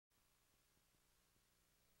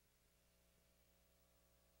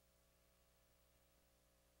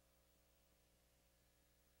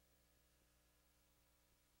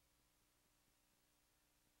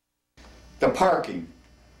The parking.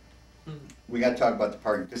 We got to talk about the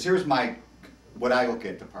parking, because here's what I look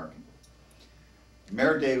at the parking.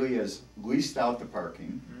 Mayor Daley has leased out the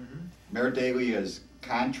parking. Mayor Daley has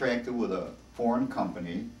contracted with a foreign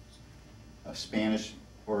company, a Spanish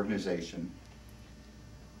organization.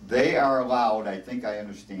 They are allowed, I think I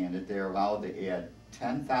understand it, they're allowed to add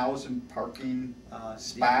 10,000 parking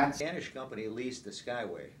spots. The Spanish company leased the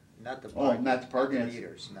Skyway, not the parking. Oh, not the parking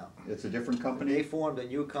meters, no. It's a different company? They formed a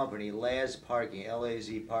new company, Laz Parking,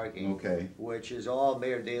 L-A-Z Parking, okay, which is all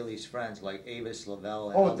Mayor Daley's friends, like Avis, Lavelle,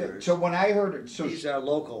 and others. So when I heard it, so these are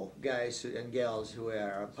local guys and gals who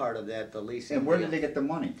are a part of that, the leasing. And where did they get the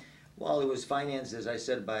money? Well, it was financed, as I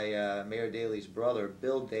said, by Mayor Daley's brother,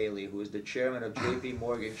 Bill Daley, who is the chairman of J.P.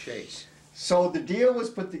 Morgan Chase. So the deal was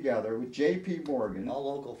put together with J.P. Morgan. All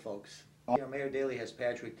local folks. You know, Mayor Daley has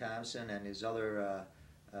Patrick Thompson and his other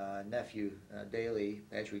nephew, Daley,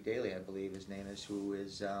 Patrick Daley, I believe his name is, who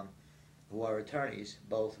are attorneys,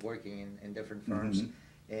 both working in different firms.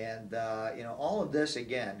 And, you know, all of this,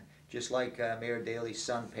 again, just like Mayor Daley's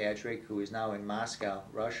son, Patrick, who is now in Moscow,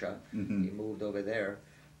 Russia, he moved over there.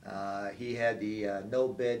 He had the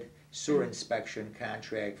no-bid sewer inspection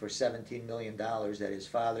contract for $17 million that his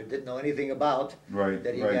father didn't know anything about,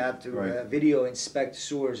 that he got to video inspect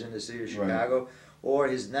sewers in the city of Chicago, or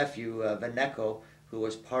his nephew, Vaneco, who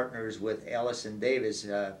was partners with Allison Davis,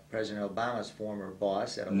 President Obama's former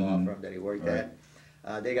boss at a law firm that he worked at.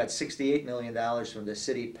 They got $68 million from the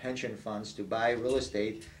city pension funds to buy real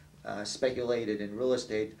estate, speculated in real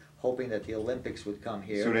estate, hoping that the Olympics would come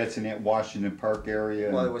here. So that's in that Washington Park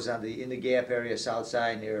area? Well, it was on in the Gap area, south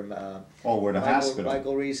side, near where the hospital.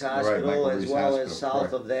 Michael Reese Hospital, as well as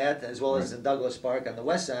south of that, as well as in Douglas Park on the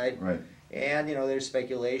west side. And, you know, there's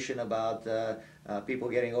speculation about people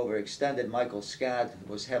getting overextended. Michael Scott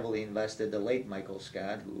was heavily invested, the late Michael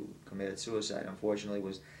Scott, who committed suicide, unfortunately,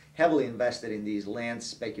 was heavily invested in these land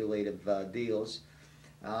speculative deals.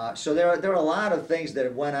 So there are a lot of things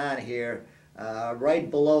that went on here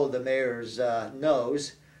right below the mayor's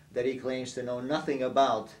nose that he claims to know nothing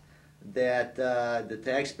about, that the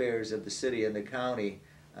taxpayers of the city and the county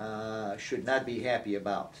should not be happy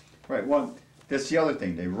about. Right, well, that's the other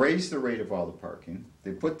thing. They raised the rate of all the parking.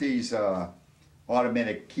 They put these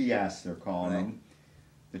automatic kiosks, they're calling them.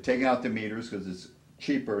 They're taking out the meters because it's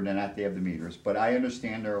cheaper than not to have the meters. But I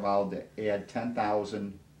understand they're allowed to add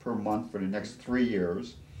 10,000 per month for the next 3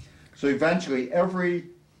 years. So eventually every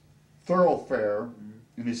thoroughfare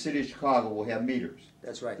in the city of Chicago will have meters.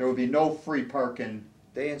 That's right. There will be no free parking.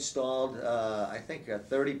 They installed, I think, a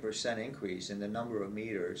 30% increase in the number of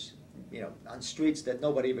meters, you know, on streets that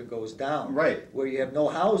nobody even goes down. Where you have no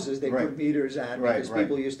houses, they put meters on because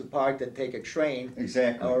people used to park and take a train.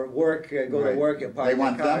 Or work, go to work and park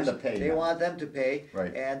their cars. They want them to pay. They want them to pay.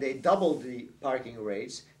 And they doubled the parking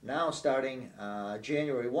rates. Now, starting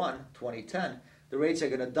January 1, 2010, the rates are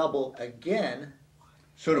going to double again.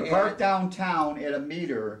 So to park downtown at a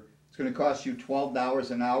meter, it's going to cost you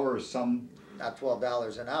 $12 an hour or some... Not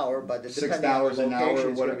 $12 an hour, but depending on the location, hour,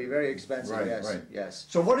 it's going to be very expensive. Yes.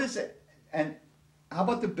 So what is it? And how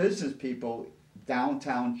about the business people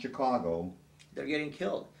downtown Chicago? They're getting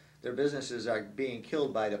killed. Their businesses are being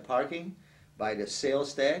killed by the parking, by the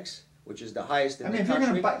sales tax, which is the highest in the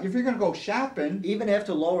country. If you're going to go shopping... Even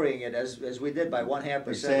after lowering it, as we did by 0.5%,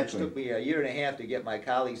 which took me a year and a half to get my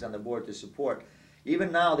colleagues on the board to support,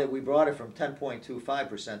 even now that we brought it from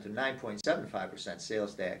 10.25% to 9.75%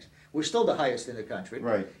 sales tax, we're still the highest in the country.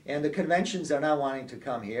 And the conventions are now wanting to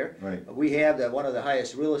come here. We have one of the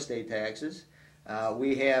highest real estate taxes.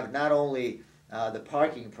 We have not only the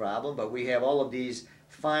parking problem, but we have all of these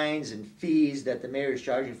fines and fees that the mayor is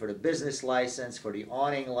charging for the business license, for the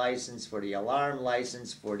awning license, for the alarm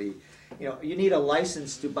license, for the, you know, you need a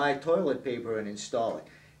license to buy toilet paper and install it.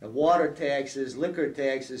 And water taxes, liquor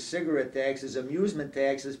taxes, cigarette taxes, amusement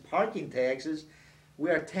taxes, parking taxes. We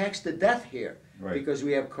are taxed to death here because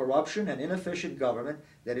we have corruption and inefficient government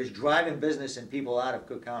that is driving business and people out of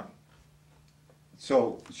Cook County.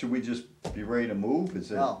 So should we just be ready to move?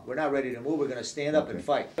 No, we're not ready to move. We're going to stand up and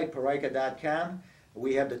fight. Peraica.com.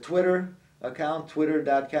 We have the Twitter account,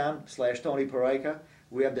 twitter.com/Tony Peraica.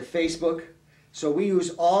 We have the Facebook. So we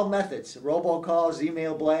use all methods, robocalls,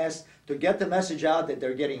 email blasts, to get the message out that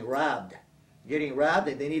they're getting robbed.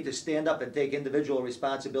 And they need to stand up and take individual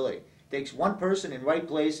responsibility. It takes one person in right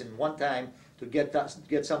place and one time to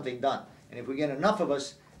get something done. And if we get enough of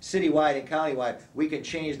us, citywide and countywide, we can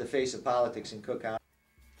change the face of politics in Cook County.